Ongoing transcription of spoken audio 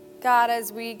God,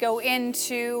 as we go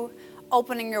into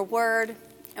opening your word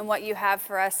and what you have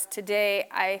for us today,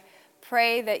 I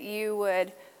pray that you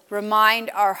would remind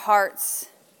our hearts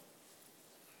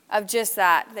of just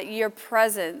that your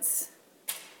presence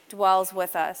dwells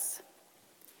with us.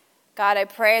 God, I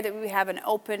pray that we have an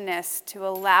openness to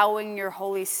allowing your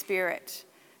Holy Spirit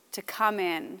to come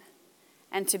in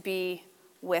and to be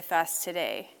with us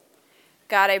today.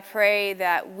 God, I pray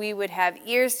that we would have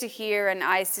ears to hear and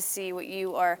eyes to see what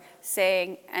you are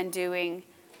saying and doing.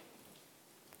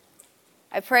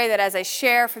 I pray that as I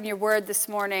share from your word this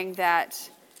morning, that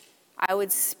I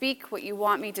would speak what you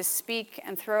want me to speak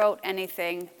and throw out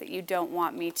anything that you don't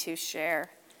want me to share.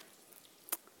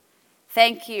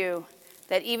 Thank you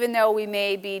that even though we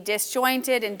may be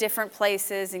disjointed in different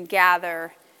places and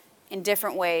gather in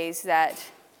different ways, that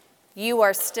you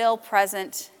are still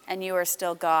present and you are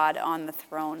still God on the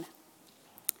throne.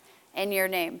 In your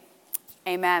name,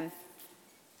 amen.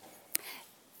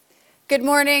 Good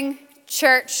morning,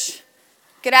 church.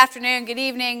 Good afternoon, good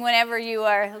evening, whenever you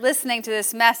are listening to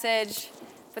this message.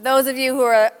 For those of you who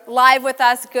are live with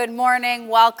us, good morning,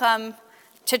 welcome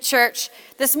to church.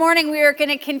 This morning we are going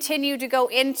to continue to go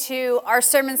into our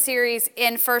sermon series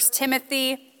in 1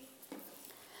 Timothy.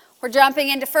 We're jumping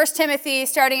into 1 Timothy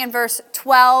starting in verse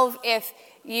 12. If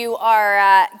you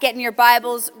are getting your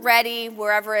Bibles ready,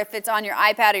 wherever, if it's on your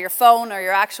iPad or your phone or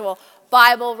your actual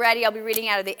Bible ready, I'll be reading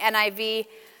out of the NIV.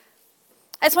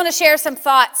 I just want to share some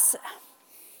thoughts.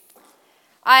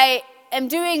 I am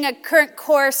doing a current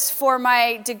course for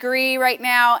my degree right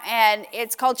now, and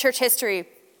it's called Church History.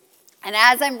 And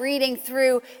as I'm reading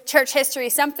through church history,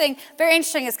 something very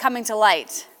interesting is coming to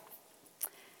light.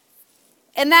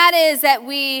 And that is that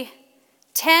we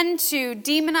tend to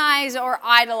demonize or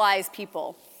idolize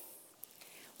people.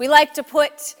 We like to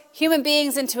put human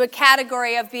beings into a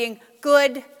category of being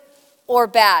good or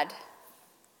bad,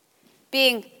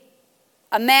 being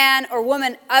a man or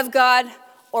woman of God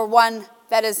or one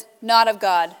that is not of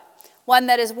God, one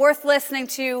that is worth listening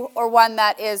to or one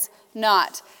that is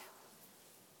not.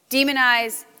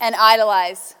 Demonize and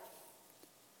idolize.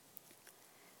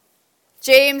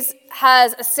 James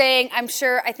has a saying,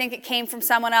 I think it came from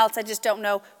someone else, I just don't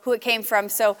know who it came from,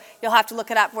 so you'll have to look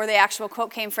it up where the actual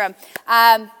quote came from.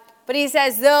 But he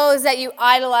says, those that you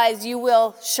idolize, you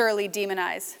will surely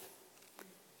demonize.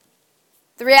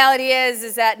 The reality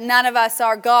is that none of us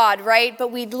are God, right?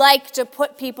 But we'd like to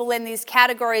put people in these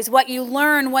categories. What you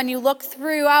learn when you look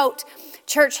throughout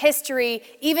church history,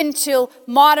 even till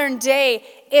modern day,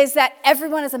 is that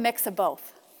everyone is a mix of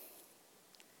both.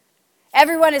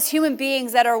 Everyone is human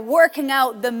beings that are working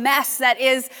out the mess that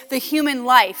is the human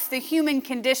life, the human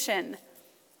condition.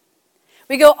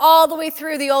 We go all the way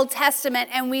through the Old Testament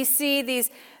and we see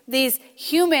these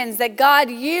humans that God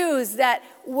used that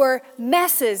were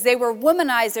messes. They were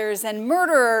womanizers and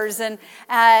murderers and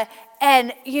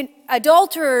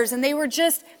adulterers, and they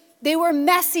were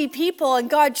messy people, and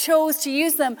God chose to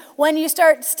use them. When you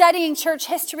start studying church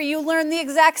history, you learn the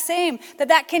exact same,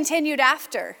 that continued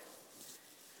after.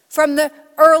 From the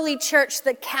early church,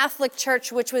 the Catholic Church,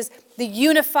 which was the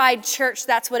unified church,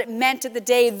 that's what it meant at the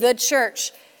day, the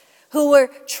church, who were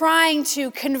trying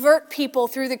to convert people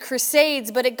through the Crusades,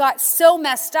 but it got so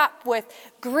messed up with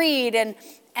greed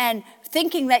and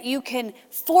thinking that you can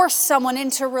force someone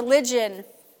into religion.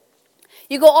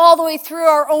 You go all the way through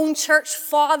our own church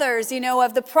fathers,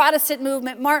 of the Protestant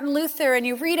movement, Martin Luther, and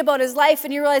you read about his life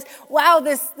and you realize, wow,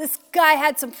 this guy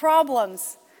had some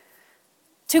problems.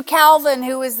 To Calvin,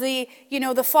 who was the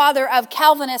father of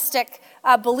Calvinistic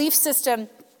belief system,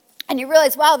 and you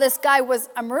realize, wow, this guy was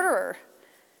a murderer.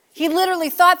 He literally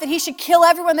thought that he should kill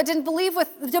everyone that didn't believe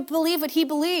what he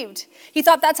believed. He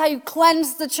thought that's how you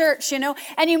cleanse the church,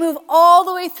 And you move all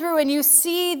the way through and you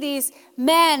see these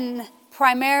men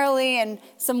primarily and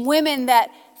some women that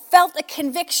felt a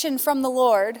conviction from the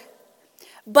Lord,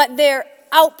 but their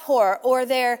outpour or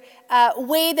their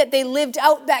way that they lived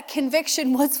out that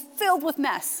conviction was filled with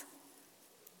mess.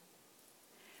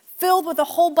 Filled with a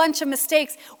whole bunch of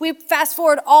mistakes. We fast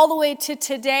forward all the way to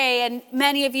today, and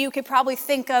many of you could probably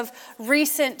think of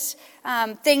recent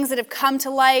things that have come to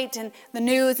light in the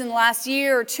news in the last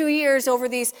year or 2 years over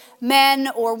these men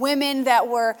or women that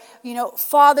were,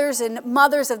 fathers and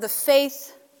mothers of the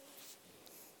faith.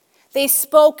 They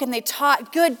spoke and they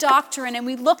taught good doctrine, and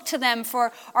we look to them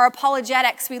for our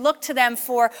apologetics. We look to them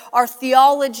for our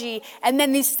theology, and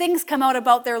then these things come out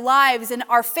about their lives, and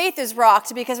our faith is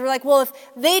rocked because we're like, well, if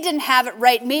they didn't have it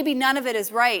right, maybe none of it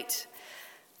is right.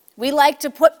 We like to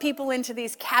put people into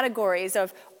these categories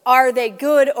of are they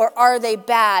good or are they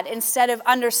bad, instead of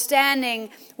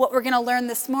understanding what we're going to learn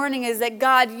this morning is that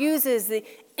God uses the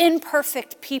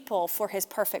imperfect people for his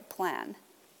perfect plan.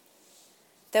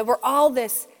 That we're all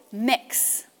this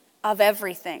mix of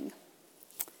everything.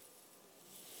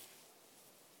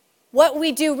 What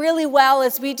we do really well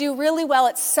is we do really well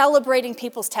at celebrating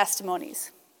people's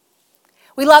testimonies.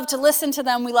 We love to listen to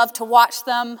them. We love to watch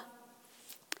them.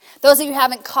 Those of you who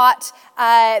haven't caught,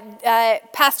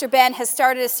 Pastor Ben has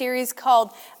started a series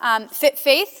called Fit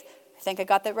Faith. I think I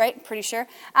got that right, pretty sure.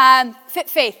 Fit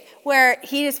Faith, where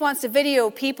he just wants to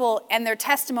video people and their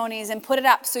testimonies and put it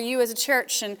up so you as a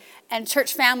church and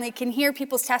church family can hear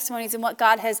people's testimonies and what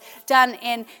God has done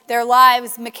in their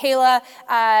lives. Michaela,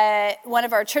 one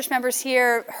of our church members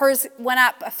here, hers went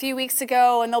up a few weeks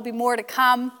ago and there'll be more to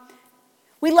come.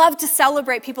 We love to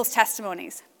celebrate people's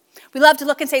testimonies. We love to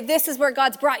look and say, this is where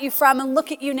God's brought you from, and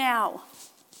look at you now.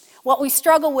 What we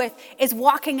struggle with is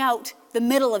walking out the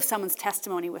middle of someone's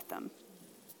testimony with them.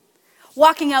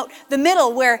 Walking out the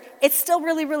middle where it's still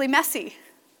really, really messy.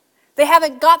 They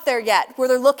haven't got there yet, where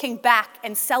they're looking back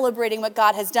and celebrating what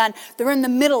God has done. They're in the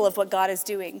middle of what God is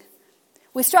doing.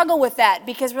 We struggle with that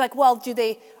because we're like, well,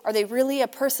 are they really a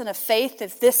person of faith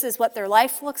if this is what their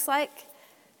life looks like?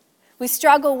 We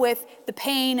struggle with the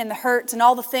pain and the hurt and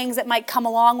all the things that might come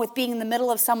along with being in the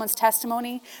middle of someone's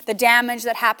testimony, the damage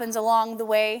that happens along the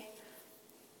way.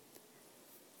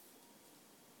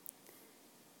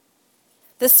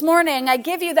 This morning, I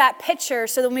give you that picture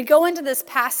so that when we go into this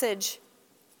passage,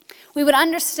 we would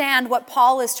understand what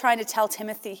Paul is trying to tell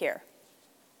Timothy here.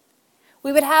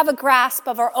 We would have a grasp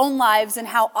of our own lives and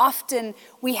how often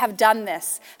we have done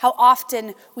this, how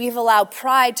often we've allowed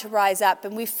pride to rise up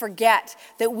and we forget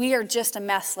that we are just a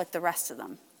mess like the rest of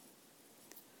them.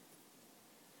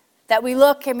 That we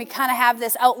look and we kind of have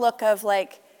this outlook of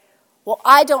like, well,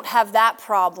 I don't have that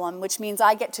problem, which means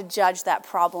I get to judge that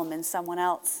problem in someone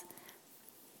else.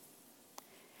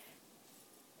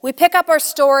 We pick up our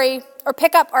story, or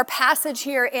pick up our passage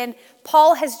here in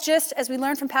Paul has just, as we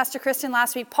learned from Pastor Kristen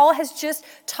last week, Paul has just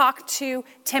talked to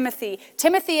Timothy.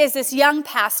 Timothy is this young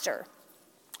pastor.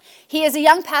 He is a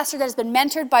young pastor that has been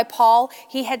mentored by Paul.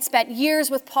 He had spent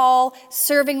years with Paul,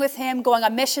 serving with him, going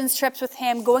on missions trips with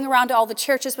him, going around to all the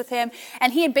churches with him,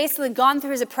 and he had basically gone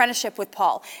through his apprenticeship with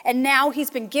Paul. And now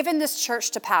he's been given this church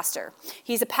to pastor.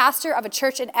 He's a pastor of a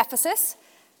church in Ephesus,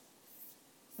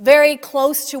 very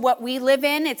close to what we live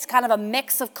in. It's kind of a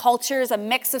mix of cultures, a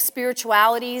mix of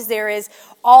spiritualities. There is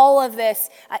all of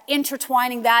this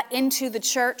intertwining that into the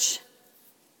church.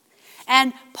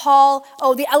 And Paul,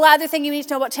 the other thing you need to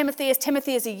know about Timothy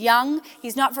is young.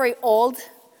 He's not very old.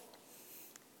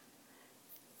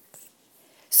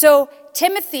 So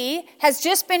Timothy has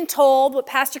just been told, what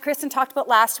Pastor Kristen talked about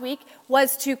last week,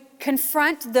 was to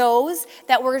confront those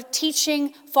that were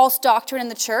teaching false doctrine in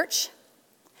the church.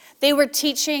 They were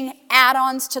teaching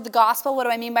add-ons to the gospel. What do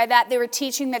I mean by that? They were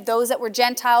teaching that those that were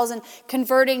Gentiles and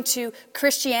converting to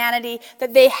Christianity,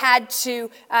 that they had to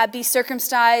be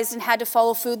circumcised and had to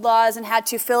follow food laws and had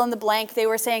to fill in the blank. They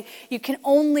were saying you can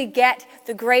only get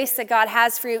the grace that God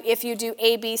has for you if you do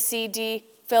A, B, C, D,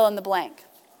 fill in the blank.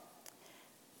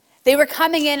 They were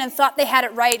coming in and thought they had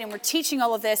it right and were teaching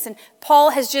all of this. And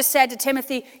Paul has just said to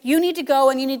Timothy, you need to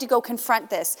go and you need to go confront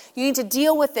this. You need to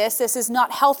deal with this. This is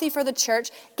not healthy for the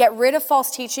church. Get rid of false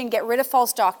teaching. Get rid of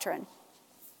false doctrine.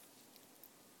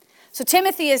 So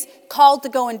Timothy is called to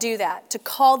go and do that, to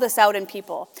call this out in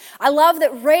people. I love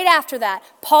that right after that,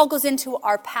 Paul goes into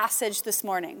our passage this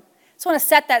morning. I just want to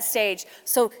set that stage.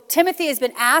 So Timothy has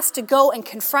been asked to go and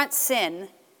confront sin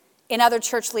in other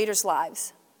church leaders'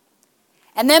 lives.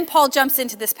 And then Paul jumps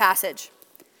into this passage.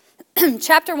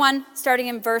 Chapter 1, starting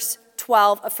in verse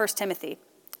 12 of 1 Timothy. It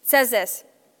says this,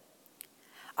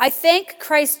 I thank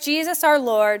Christ Jesus our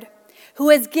Lord,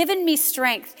 who has given me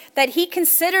strength, that he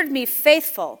considered me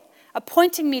faithful,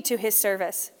 appointing me to his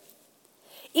service.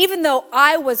 Even though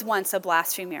I was once a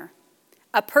blasphemer,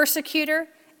 a persecutor,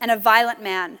 and a violent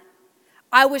man,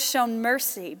 I was shown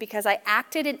mercy because I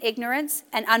acted in ignorance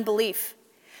and unbelief.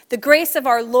 The grace of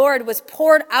our Lord was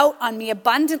poured out on me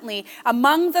abundantly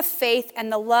among the faith and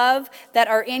the love that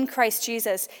are in Christ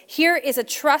Jesus. Here is a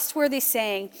trustworthy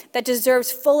saying that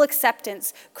deserves full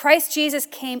acceptance. Christ Jesus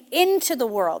came into the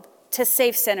world to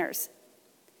save sinners,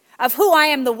 of who I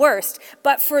am the worst.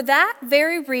 But for that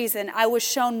very reason, I was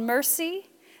shown mercy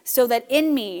so that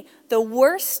in me, the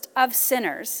worst of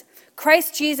sinners,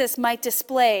 Christ Jesus might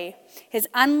display his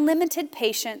unlimited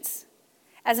patience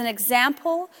as an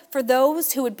example for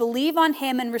those who would believe on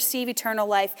him and receive eternal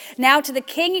life. Now to the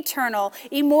King eternal,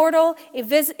 immortal,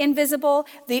 invisible,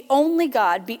 the only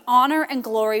God, be honor and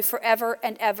glory forever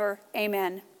and ever.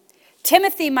 Amen.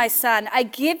 Timothy, my son, I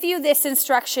give you this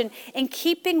instruction in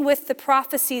keeping with the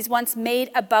prophecies once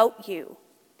made about you.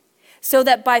 so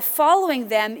that by following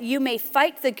them you may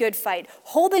fight the good fight,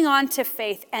 holding on to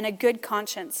faith and a good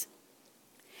conscience.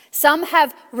 Some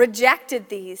have rejected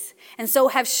these, and so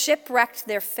have shipwrecked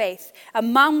their faith.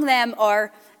 Among them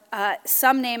are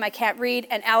some name I can't read,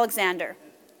 and Alexander,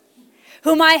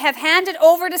 whom I have handed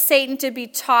over to Satan to be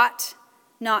taught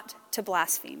not to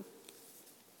blaspheme.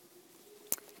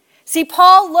 See,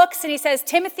 Paul looks and he says,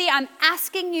 Timothy, I'm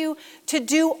asking you to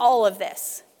do all of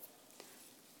this.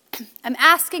 I'm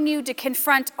asking you to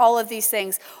confront all of these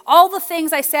things. All the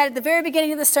things I said at the very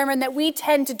beginning of the sermon that we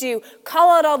tend to do, call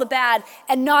out all the bad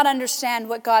and not understand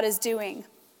what God is doing.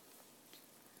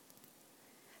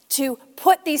 To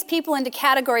put these people into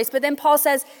categories. But then Paul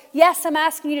says, yes, I'm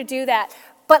asking you to do that,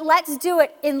 but let's do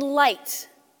it in light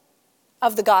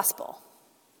of the gospel.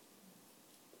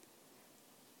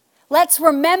 Let's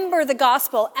remember the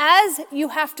gospel as you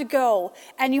have to go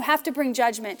and you have to bring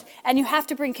judgment and you have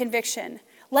to bring conviction.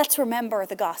 Let's remember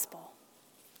the gospel.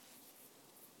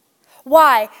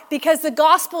 Why? Because the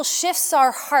gospel shifts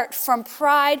our heart from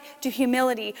pride to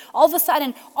humility. All of a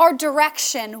sudden, our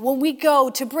direction when we go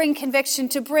to bring conviction,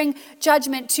 to bring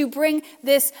judgment, to bring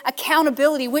this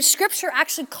accountability, which Scripture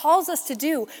actually calls us to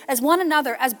do as one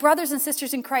another, as brothers and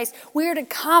sisters in Christ, we are to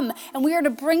come and we are to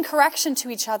bring correction to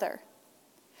each other.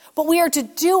 But we are to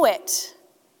do it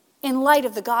in light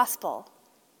of the gospel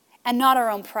and not our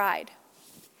own pride.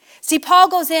 See, Paul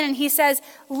goes in and he says,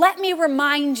 let me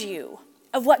remind you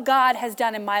of what God has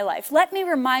done in my life. Let me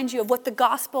remind you of what the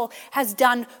gospel has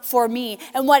done for me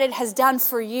and what it has done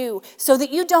for you so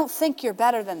that you don't think you're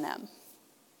better than them.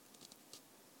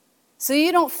 So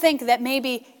you don't think that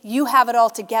maybe you have it all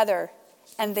together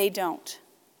and they don't.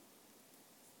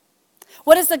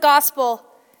 What does the gospel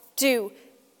do?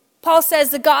 Paul says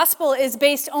the gospel is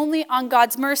based only on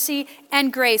God's mercy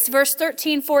and grace. Verse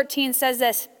 13-14 says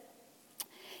this,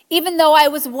 even though I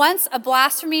was once a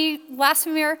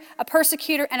blasphemer, a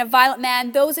persecutor, and a violent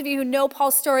man. Those of you who know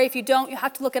Paul's story, if you don't, you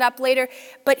have to look it up later.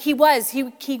 But he went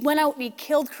out and he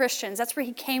killed Christians. That's where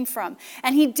he came from.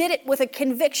 And he did it with a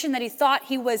conviction that he thought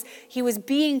he was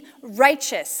being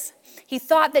righteous. He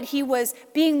thought that he was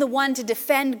being the one to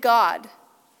defend God.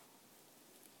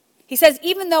 He says,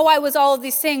 even though I was all of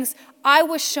these things, I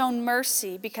was shown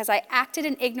mercy because I acted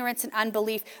in ignorance and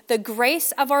unbelief. The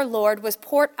grace of our Lord was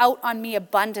poured out on me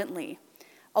abundantly,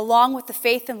 along with the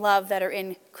faith and love that are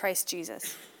in Christ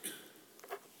Jesus.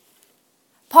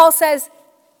 Paul says,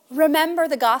 remember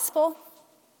the gospel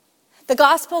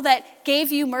that gave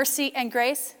you mercy and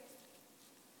grace.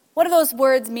 What do those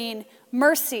words mean?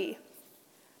 Mercy.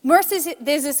 Mercy is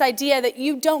this idea that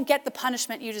you don't get the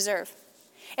punishment you deserve.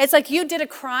 It's like you did a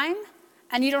crime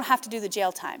and you don't have to do the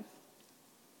jail time.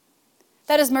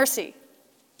 That is mercy.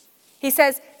 He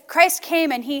says, Christ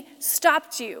came and he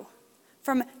stopped you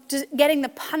from getting the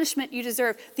punishment you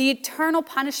deserve, the eternal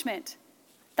punishment.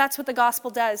 That's what the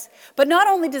gospel does. But not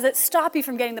only does it stop you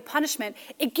from getting the punishment,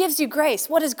 it gives you grace.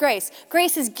 What is grace?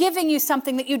 Grace is giving you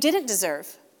something that you didn't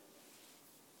deserve.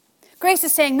 Grace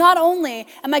is saying, not only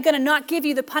am I going to not give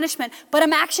you the punishment, but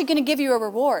I'm actually going to give you a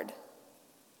reward.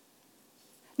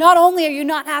 Not only are you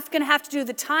not going to have to do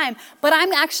the time, but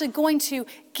I'm actually going to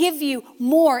give you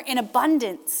more in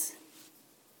abundance.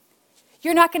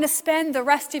 You're not going to spend the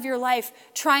rest of your life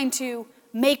trying to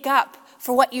make up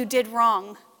for what you did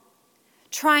wrong,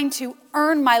 trying to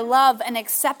earn my love and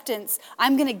acceptance.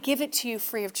 I'm going to give it to you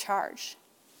free of charge.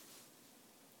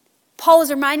 Paul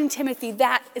is reminding Timothy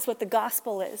that is what the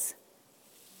gospel is.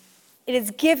 It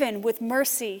is given with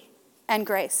mercy and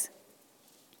grace.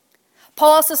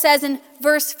 Paul also says in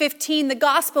verse 15, the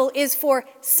gospel is for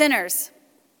sinners.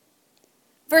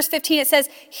 Verse 15, it says,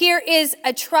 here is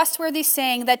a trustworthy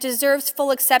saying that deserves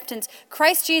full acceptance.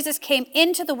 Christ Jesus came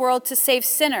into the world to save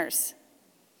sinners,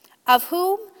 of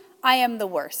whom I am the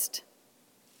worst.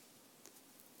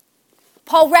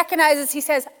 Paul recognizes, he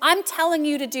says, I'm telling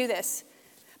you to do this,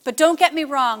 but don't get me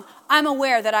wrong, I'm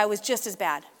aware that I was just as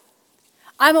bad.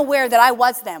 I'm aware that I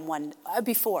was them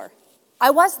before. I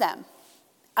was them.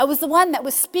 I was the one that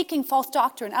was speaking false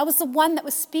doctrine. I was the one that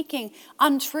was speaking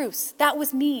untruths. That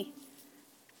was me.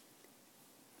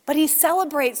 But he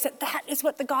celebrates that is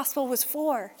what the gospel was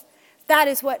for. That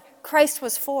is what Christ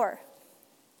was for.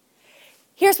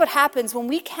 Here's what happens when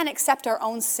we can't accept our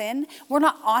own sin. We're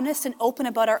not honest and open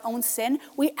about our own sin.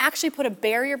 We actually put a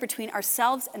barrier between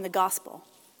ourselves and the gospel.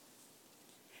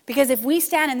 Because if we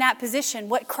stand in that position,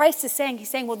 what Christ is saying, he's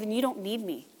saying, well, then you don't need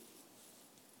me.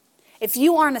 If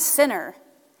you aren't a sinner,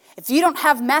 if you don't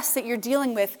have mess that you're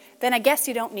dealing with, then I guess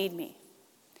you don't need me.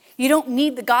 You don't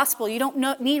need the gospel. You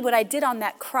don't need what I did on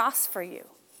that cross for you.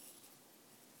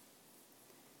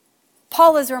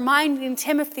 Paul is reminding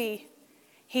Timothy,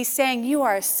 He's saying, you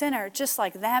are a sinner just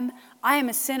like them. I am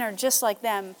a sinner just like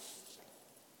them.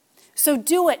 So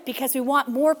do it because we want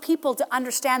more people to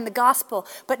understand the gospel,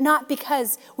 but not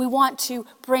because we want to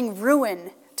bring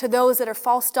ruin to those that are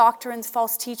false doctrines,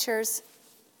 false teachers.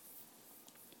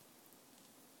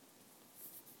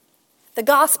 The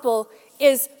gospel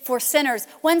is for sinners.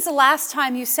 When's the last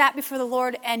time you sat before the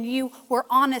Lord and you were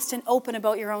honest and open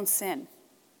about your own sin?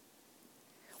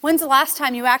 When's the last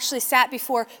time you actually sat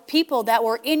before people that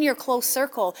were in your close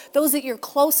circle, those that you're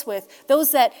close with,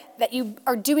 those that you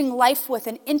are doing life with,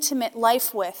 an intimate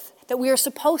life with, that we are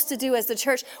supposed to do as the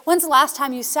church? When's the last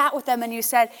time you sat with them and you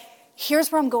said,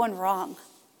 here's where I'm going wrong,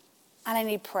 and I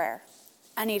need prayer,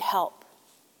 I need help?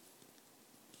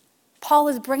 Paul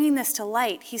is bringing this to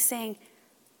light. He's saying,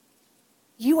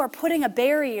 you are putting a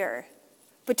barrier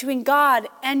between God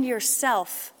and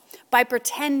yourself by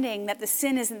pretending that the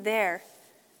sin isn't there.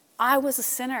 I was a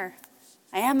sinner.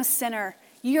 I am a sinner.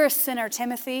 You're a sinner,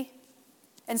 Timothy.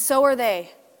 And so are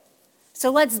they. So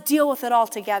let's deal with it all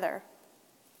together.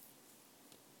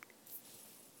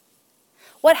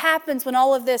 What happens when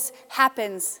all of this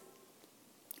happens?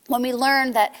 When we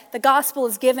learn that the gospel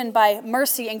is given by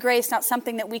mercy and grace, not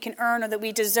something that we can earn or that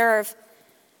we deserve.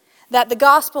 That the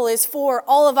gospel is for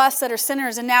all of us that are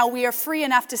sinners, and now we are free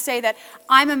enough to say that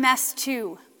I'm a mess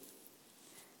too.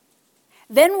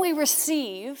 Then we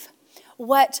receive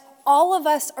what all of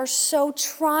us are so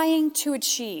trying to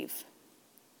achieve.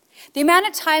 The amount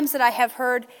of times that I have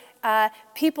heard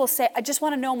people say, I just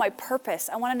want to know my purpose.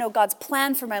 I want to know God's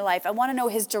plan for my life. I want to know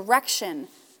his direction.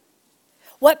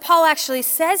 What Paul actually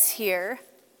says here,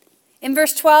 in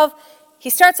verse 12, he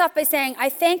starts off by saying, I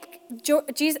thank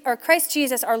Christ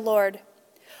Jesus our Lord,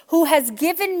 who has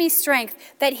given me strength,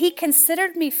 that he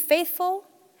considered me faithful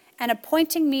and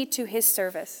appointing me to his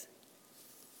service.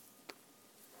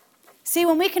 See,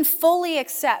 when we can fully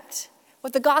accept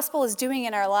what the gospel is doing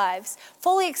in our lives,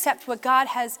 fully accept what God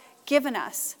has given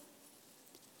us,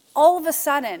 all of a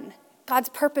sudden, God's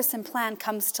purpose and plan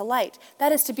comes to light.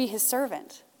 That is to be his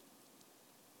servant.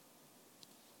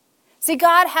 See,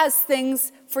 God has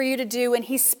things for you to do, and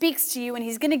he speaks to you, and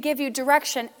he's going to give you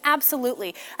direction,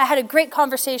 absolutely. I had a great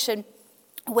conversation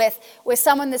with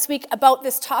someone this week about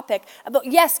this topic, about,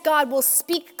 yes, God will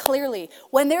speak clearly.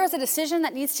 When there is a decision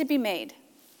that needs to be made,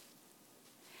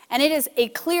 and it is a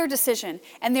clear decision,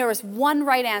 and there is one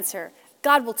right answer,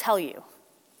 God will tell you.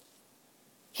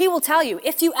 He will tell you.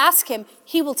 If you ask him,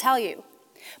 he will tell you.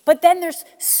 But then there's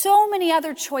so many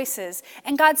other choices,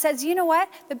 and God says, you know what?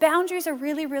 The boundaries are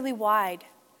really, really wide.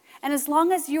 And as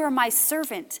long as you are my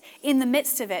servant in the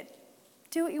midst of it,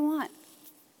 do what you want.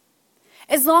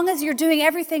 As long as you're doing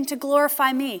everything to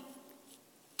glorify me,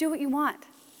 do what you want.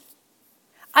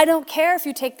 I don't care if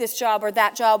you take this job,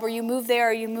 or you move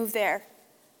there, or you move there.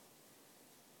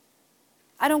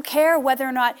 I don't care whether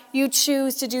or not you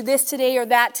choose to do this today or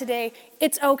that today.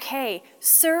 It's okay.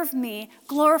 Serve me,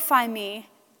 glorify me.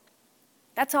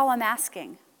 That's all I'm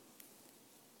asking.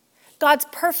 God's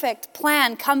perfect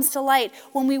plan comes to light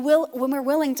when we're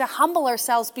willing to humble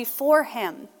ourselves before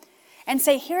him and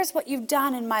say, here's what you've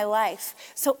done in my life.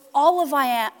 So all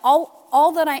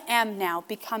that I am now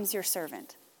becomes your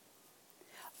servant.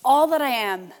 All that I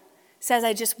am says,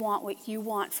 I just want what you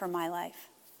want for my life.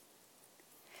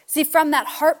 See, from that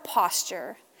heart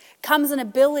posture comes an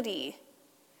ability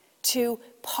to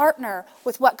partner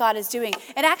with what God is doing.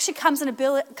 It actually comes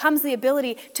the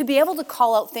ability to be able to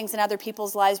call out things in other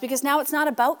people's lives, because now it's not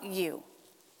about you.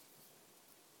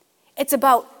 It's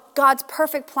about God's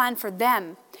perfect plan for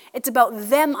them. It's about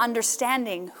them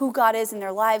understanding who God is in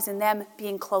their lives and them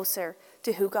being closer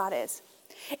to who God is.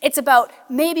 It's about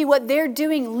maybe what they're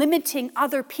doing limiting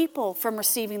other people from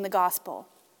receiving the gospel.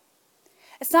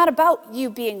 It's not about you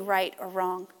being right or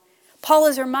wrong. Paul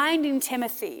is reminding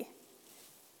Timothy,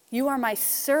 you are my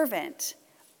servant.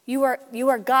 You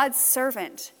are God's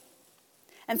servant.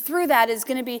 And through that is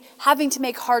going to be having to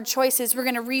make hard choices. We're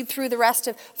going to read through the rest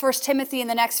of 1 Timothy in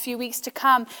the next few weeks to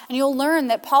come, and you'll learn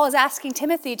that Paul is asking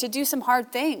Timothy to do some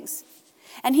hard things.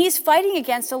 And he's fighting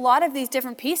against a lot of these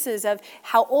different pieces of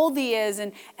how old he is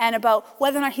and about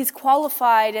whether or not he's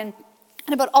qualified and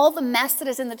about all the mess that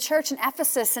is in the church in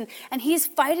Ephesus. And he's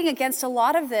fighting against a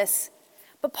lot of this.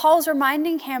 But Paul's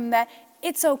reminding him that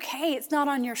it's okay. It's not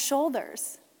on your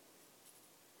shoulders.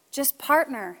 Just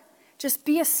partner. Just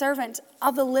be a servant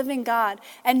of the living God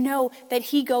and know that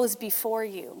he goes before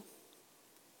you.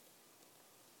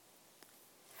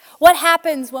 What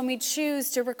happens when we choose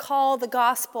to recall the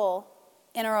gospel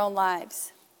in our own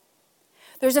lives?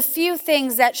 There's a few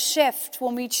things that shift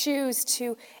when we choose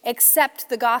to accept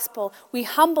the gospel. We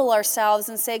humble ourselves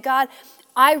and say, God,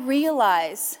 I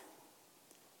realize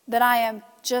that I am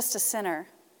just a sinner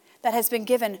that has been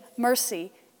given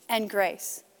mercy and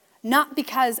grace. Not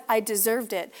because I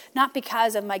deserved it, not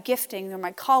because of my gifting or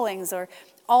my callings or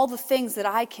all the things that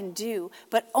I can do,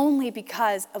 but only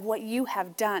because of what you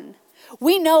have done.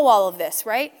 We know all of this,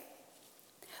 right?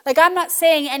 Like, I'm not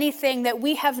saying anything that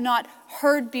we have not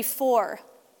heard before,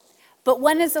 but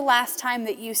when is the last time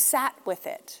that you sat with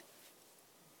it?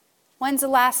 When's the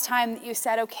last time that you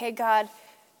said, okay, God,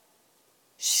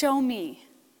 show me,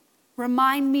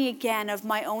 remind me again of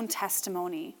my own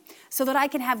testimony so that I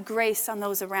can have grace on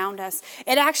those around us.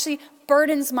 It actually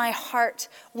burdens my heart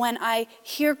when I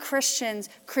hear Christians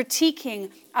critiquing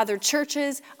other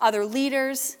churches, other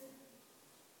leaders.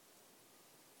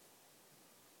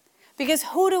 Because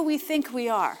who do we think we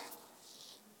are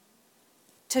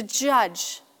to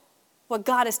judge what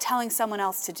God is telling someone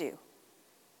else to do?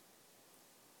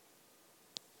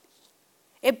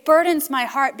 It burdens my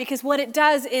heart because what it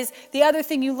does is, the other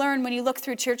thing you learn when you look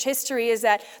through church history is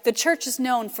that the church is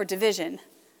known for division,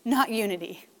 not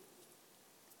unity.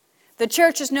 The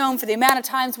church is known for the amount of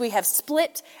times we have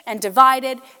split and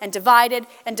divided and divided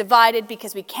and divided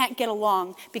because we can't get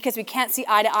along, because we can't see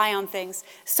eye to eye on things.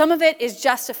 Some of it is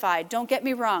justified, don't get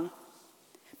me wrong.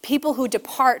 People who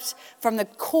depart from the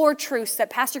core truths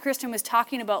that Pastor Kristen was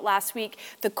talking about last week,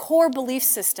 the core belief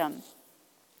system.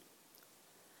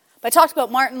 I talked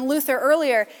about Martin Luther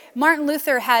earlier. Martin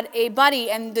Luther had a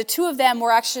buddy, and the two of them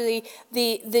were actually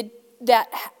the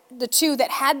two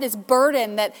that had this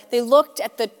burden, that they looked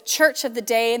at the church of the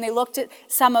day and they looked at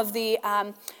some of the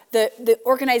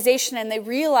organization, and they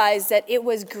realized that it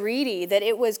was greedy, that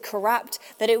it was corrupt,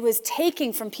 that it was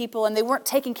taking from people, and they weren't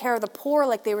taking care of the poor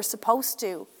like they were supposed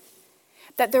to.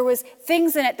 That there was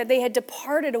things in it that they had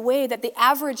departed away, that the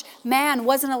average man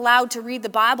wasn't allowed to read the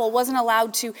Bible, wasn't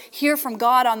allowed to hear from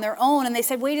God on their own. And they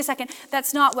said, wait a second,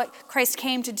 that's not what Christ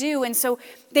came to do. And so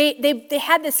they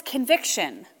had this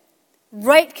conviction,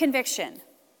 right conviction,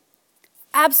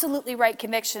 absolutely right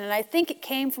conviction. And I think it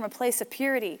came from a place of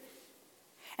purity.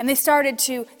 And they started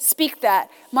to speak that.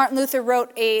 Martin Luther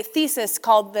wrote a thesis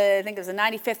called I think it was the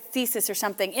 95th thesis or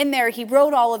something. In there, he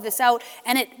wrote all of this out,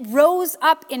 and it rose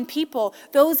up in people,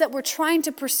 those that were trying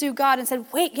to pursue God, and said,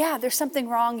 wait, yeah, there's something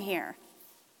wrong here.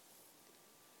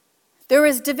 There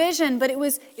was division, but it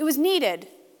was needed.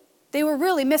 They were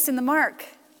really missing the mark.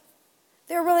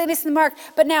 They were really missing the mark.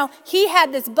 But now he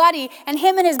had this buddy, and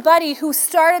him and his buddy who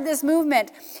started this movement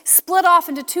split off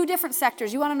into two different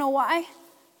sectors. You want to know why?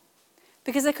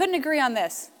 Because they couldn't agree on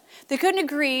this. They couldn't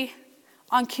agree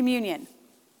on communion.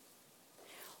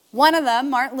 One of them,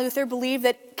 Martin Luther, believed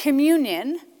that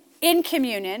in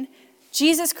communion,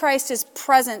 Jesus Christ's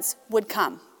presence would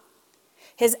come.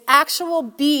 His actual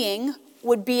being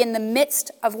would be in the midst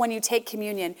of when you take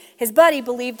communion. His buddy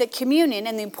believed that communion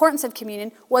and the importance of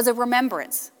communion was a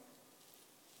remembrance.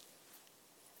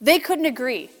 They couldn't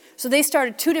agree, so they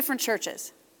started two different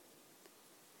churches.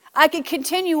 I could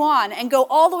continue on and go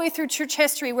all the way through church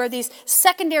history where these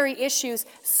secondary issues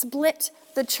split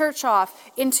the church off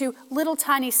into little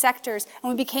tiny sectors,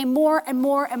 and we became more and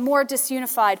more and more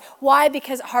disunified. Why?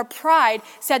 Because our pride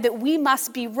said that we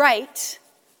must be right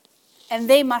and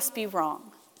they must be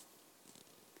wrong.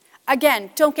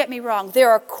 Again, don't get me wrong.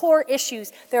 There are core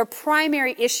issues. There are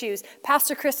primary issues.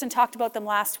 Pastor Kristen talked about them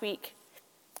last week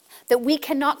that we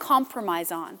cannot compromise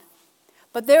on.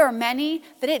 But there are many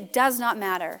that it does not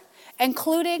matter,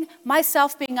 including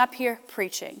myself being up here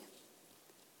preaching.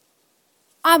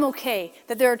 I'm okay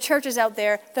that there are churches out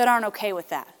there that aren't okay with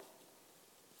that.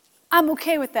 I'm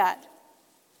okay with that.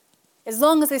 As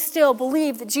long as they still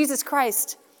believe that Jesus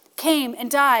Christ came and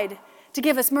died to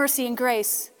give us mercy and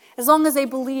grace, as long as they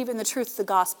believe in the truth of the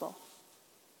gospel.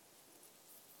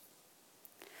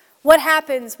 What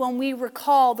happens when we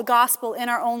recall the gospel in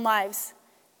our own lives?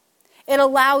 It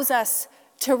allows us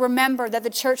to remember that the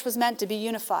church was meant to be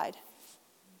unified.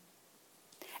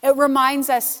 It reminds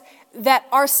us that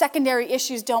our secondary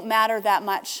issues don't matter that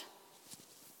much.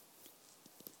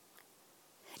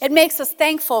 It makes us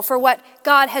thankful for what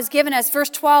God has given us.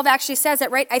 Verse 12 actually says it,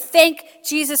 right? I thank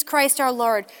Jesus Christ our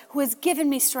Lord, who has given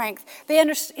me strength.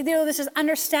 This is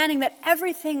understanding that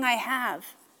everything I have,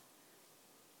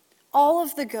 all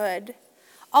of the good,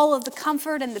 all of the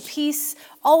comfort and the peace,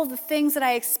 all of the things that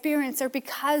I experience are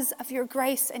because of your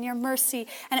grace and your mercy,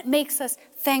 and it makes us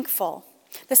thankful.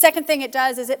 The second thing it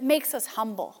does is it makes us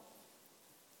humble.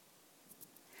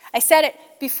 I said it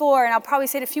before, and I'll probably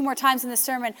say it a few more times in the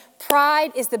sermon.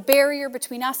 Pride is the barrier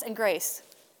between us and grace.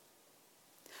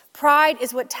 Pride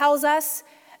is what tells us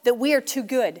that we are too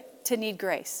good to need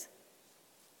grace.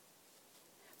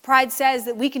 Pride says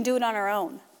that we can do it on our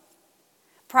own.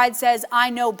 Pride says, I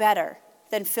know better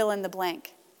than fill in the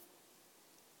blank.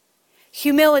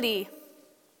 Humility.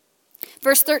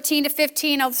 Verse 13 to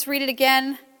 15, I'll just read it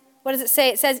again. What does it say?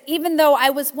 It says, even though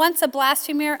I was once a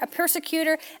blasphemer, a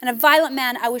persecutor, and a violent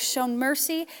man, I was shown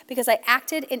mercy because I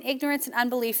acted in ignorance and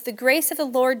unbelief. The grace of the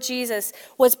Lord Jesus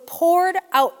was poured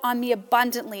out on me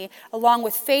abundantly, along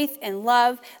with faith and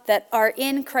love that are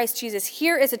in Christ Jesus.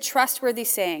 Here is a trustworthy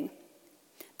saying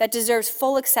that deserves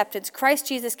full acceptance. Christ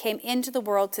Jesus came into the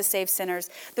world to save sinners.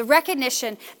 The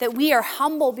recognition that we are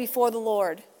humble before the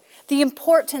Lord. The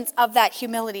importance of that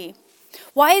humility.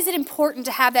 Why is it important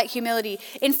to have that humility?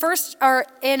 In 1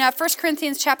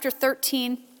 Corinthians chapter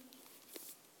 13,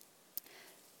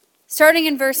 starting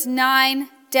in verse 9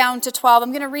 down to 12,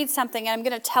 I'm going to read something and I'm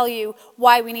going to tell you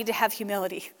why we need to have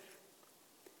humility.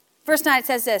 Verse 9, it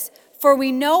says this, for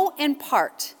we know in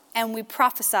part and we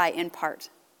prophesy in part.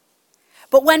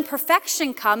 But when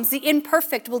perfection comes, the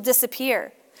imperfect will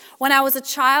disappear. When I was a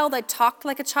child, I talked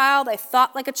like a child, I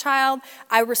thought like a child,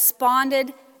 I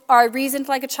reasoned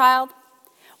like a child.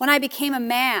 When I became a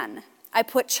man, I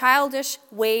put childish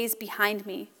ways behind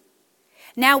me.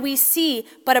 Now we see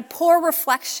but a poor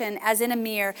reflection as in a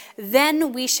mirror.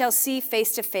 Then we shall see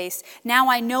face to face.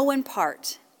 Now I know in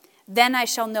part. Then I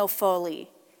shall know fully,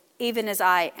 even as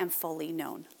I am fully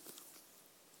known.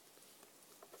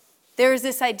 There is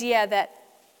this idea that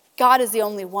God is the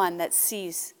only one that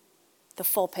sees the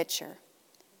full picture,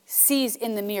 sees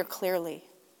in the mirror clearly.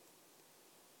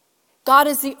 God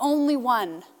is the only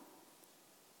one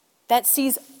that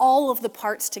sees all of the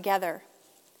parts together.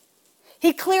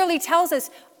 He clearly tells us,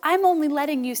 I'm only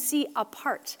letting you see a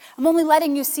part. I'm only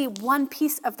letting you see one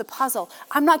piece of the puzzle.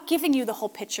 I'm not giving you the whole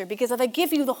picture, because if I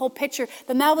give you the whole picture,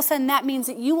 then all of a sudden that means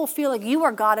that you will feel like you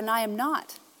are God and I am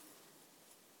not.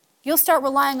 You'll start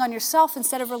relying on yourself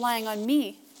instead of relying on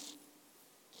me.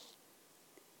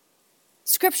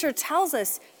 Scripture tells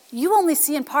us you only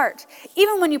see in part.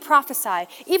 Even when you prophesy,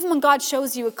 even when God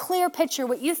shows you a clear picture,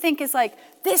 what you think is like,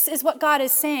 this is what God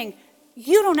is saying,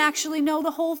 you don't actually know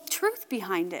the whole truth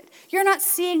behind it. You're not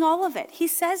seeing all of it. He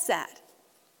says that.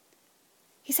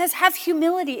 He says, have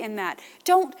humility in that.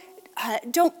 Don't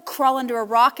crawl under a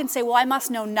rock and say, well, I must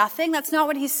know nothing. That's not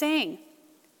what he's saying.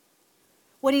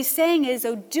 What he's saying is,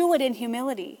 oh, do it in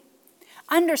humility.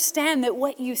 Understand that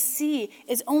what you see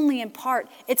is only in part.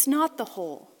 It's not the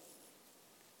whole.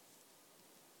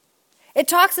 It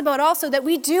talks about also that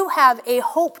we do have a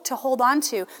hope to hold on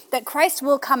to, that Christ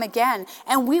will come again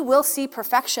and we will see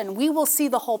perfection. We will see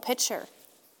the whole picture.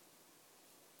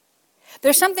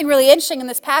 There's something really interesting in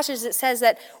this passage that says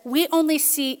that we only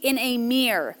see in a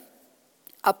mirror,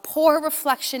 a poor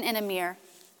reflection in a mirror.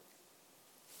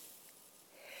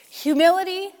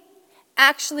 Humility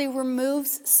actually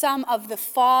removes some of the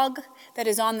fog that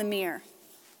is on the mirror.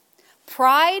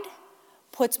 Pride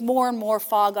puts more and more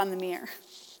fog on the mirror.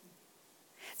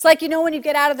 It's like, when you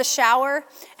get out of the shower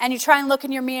and you try and look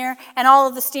in your mirror and all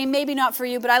of the steam, maybe not for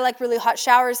you, but I like really hot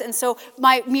showers. And so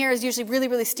my mirror is usually really,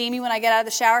 really steamy when I get out of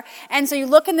the shower. And so you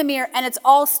look in the mirror and it's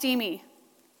all steamy,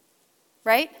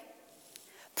 right?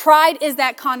 Pride is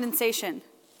that condensation.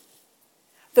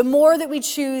 The more that we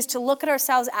choose to look at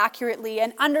ourselves accurately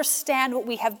and understand what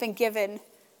we have been given,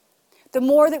 the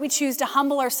more that we choose to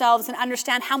humble ourselves and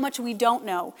understand how much we don't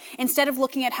know, instead of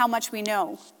looking at how much we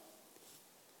know.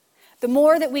 The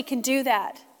more that we can do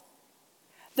that,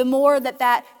 the more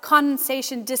that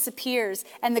condensation disappears,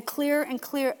 and the clearer and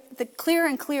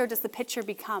clearer does the picture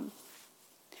become.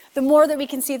 The more that we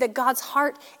can see that God's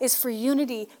heart is for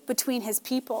unity between his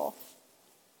people.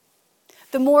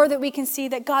 The more that we can see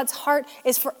that God's heart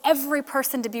is for every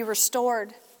person to be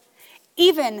restored.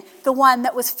 Even the one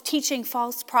that was teaching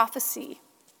false prophecy.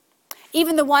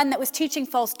 Even the one that was teaching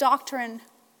false doctrine.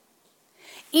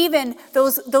 Even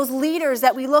those leaders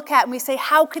that we look at and we say,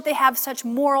 how could they have such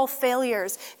moral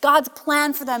failures? God's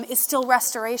plan for them is still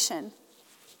restoration.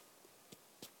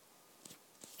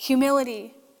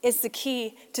 Humility is the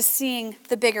key to seeing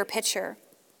the bigger picture.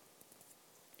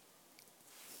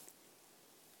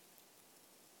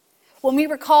 When we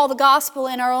recall the gospel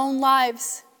in our own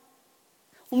lives,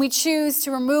 when we choose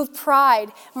to remove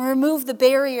pride and remove the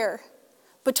barrier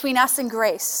between us and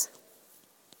grace,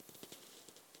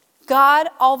 God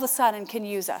all of a sudden can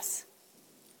use us.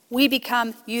 We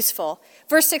become useful.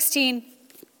 Verse 16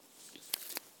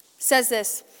 says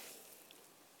this,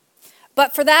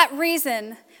 but for that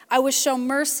reason I was shown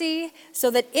mercy, so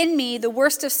that in me, the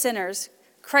worst of sinners,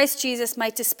 Christ Jesus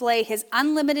might display his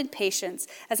unlimited patience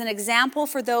as an example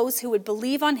for those who would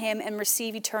believe on him and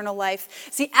receive eternal life.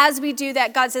 See, as we do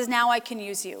that, God says, now I can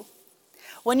use you.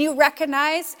 When you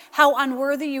recognize how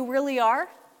unworthy you really are,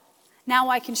 now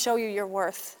I can show you your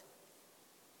worth.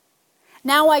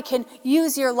 Now I can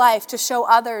use your life to show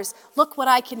others, look what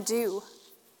I can do.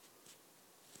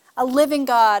 A living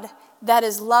God that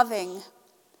is loving.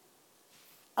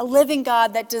 A living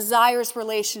God that desires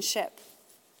relationship.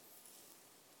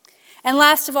 And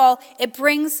last of all, it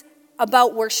brings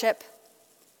about worship.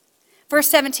 Verse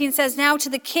 17 says, now to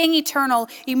the King eternal,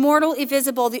 immortal,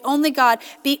 invisible, the only God,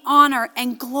 be honor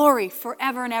and glory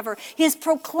forever and ever. He is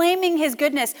proclaiming his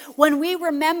goodness. When we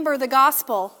remember the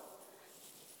gospel,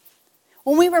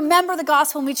 when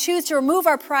we choose to remove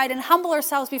our pride and humble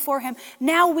ourselves before him,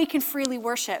 now we can freely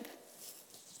worship.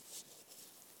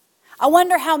 I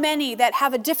wonder how many that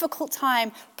have a difficult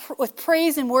time with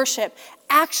praise and worship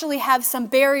actually have some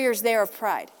barriers there of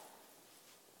pride.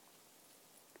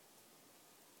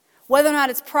 Whether or not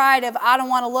it's pride of I don't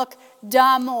want to look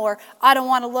dumb, or I don't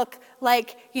want to look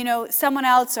like, someone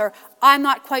else, or I'm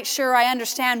not quite sure I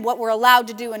understand what we're allowed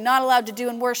to do and not allowed to do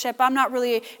in worship. I'm not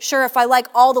really sure if I like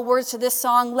all the words to this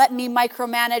song. Let me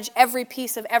micromanage every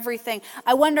piece of everything.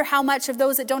 I wonder how much of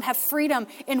those that don't have freedom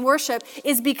in worship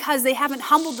is because they haven't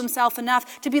humbled themselves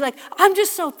enough to be like, I'm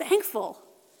just so thankful.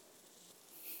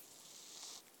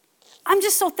 I'm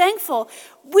just so thankful.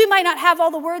 We might not have all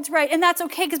the words right, and that's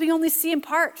okay because we only see in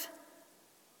part.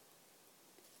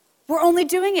 We're only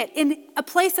doing it in a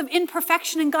place of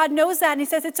imperfection, and God knows that, and he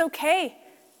says, it's okay.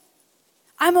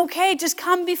 I'm okay. Just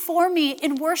come before me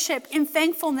in worship, in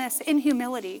thankfulness, in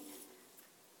humility.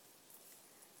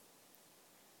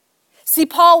 See,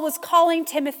 Paul was calling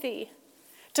Timothy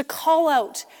to call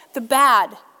out the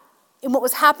bad in what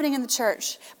was happening in the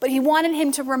church, but he wanted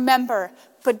him to remember,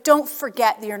 but don't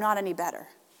forget that you're not any better.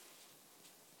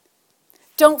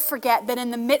 Don't forget that in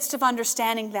the midst of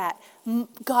understanding that,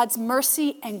 God's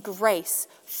mercy and grace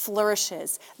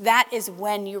flourishes. That is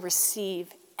when you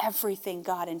receive everything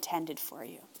God intended for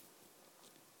you.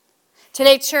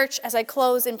 Today, church, as I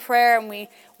close in prayer and we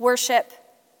worship,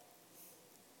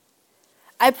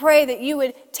 I pray that you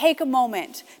would take a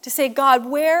moment to say, God,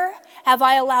 where have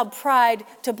I allowed pride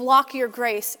to block your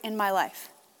grace in my life?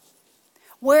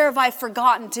 Where have I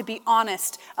forgotten to be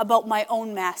honest about my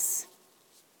own mess?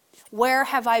 Where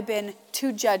have I been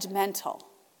too judgmental?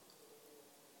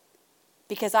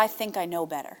 Because I think I know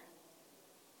better.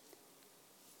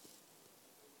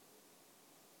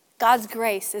 God's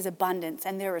grace is abundance,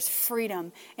 and there is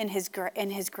freedom in his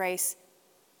grace.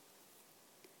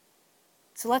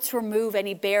 So let's remove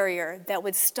any barrier that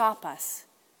would stop us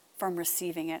from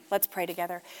receiving it. Let's pray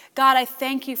together. God, I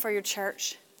thank you for your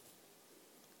church.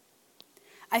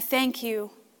 I thank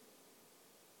you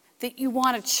that you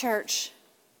want a church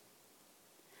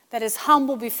that is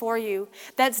humble before you,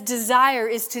 that's desire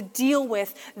is to deal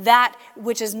with that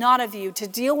which is not of you, to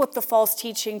deal with the false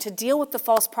teaching, to deal with the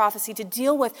false prophecy, to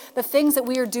deal with the things that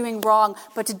we are doing wrong,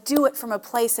 but to do it from a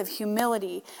place of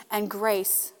humility and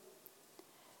grace.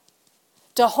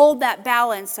 To hold that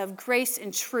balance of grace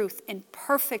and truth in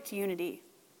perfect unity.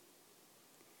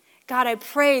 God, I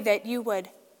pray that you would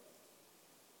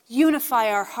unify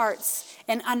our hearts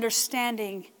in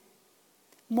understanding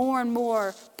more and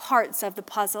more parts of the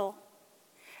puzzle.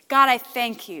 God, I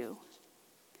thank you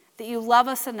that you love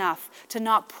us enough to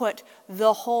not put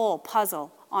the whole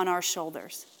puzzle on our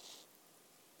shoulders.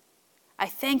 I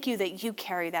thank you that you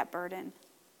carry that burden,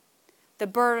 the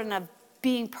burden of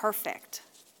being perfect,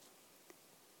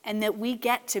 and that we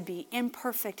get to be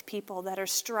imperfect people that are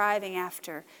striving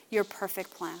after your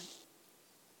perfect plan.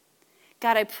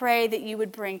 God, I pray that you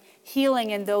would bring healing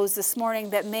in those this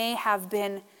morning that may have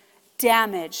been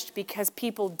damaged because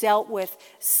people dealt with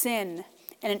sin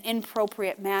in an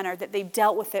inappropriate manner, that they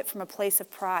dealt with it from a place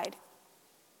of pride.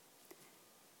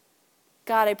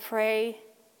 God, I pray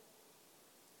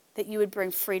that you would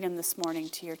bring freedom this morning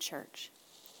to your church,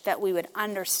 that we would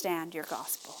understand your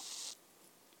gospel.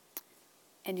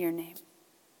 In your name,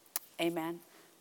 amen.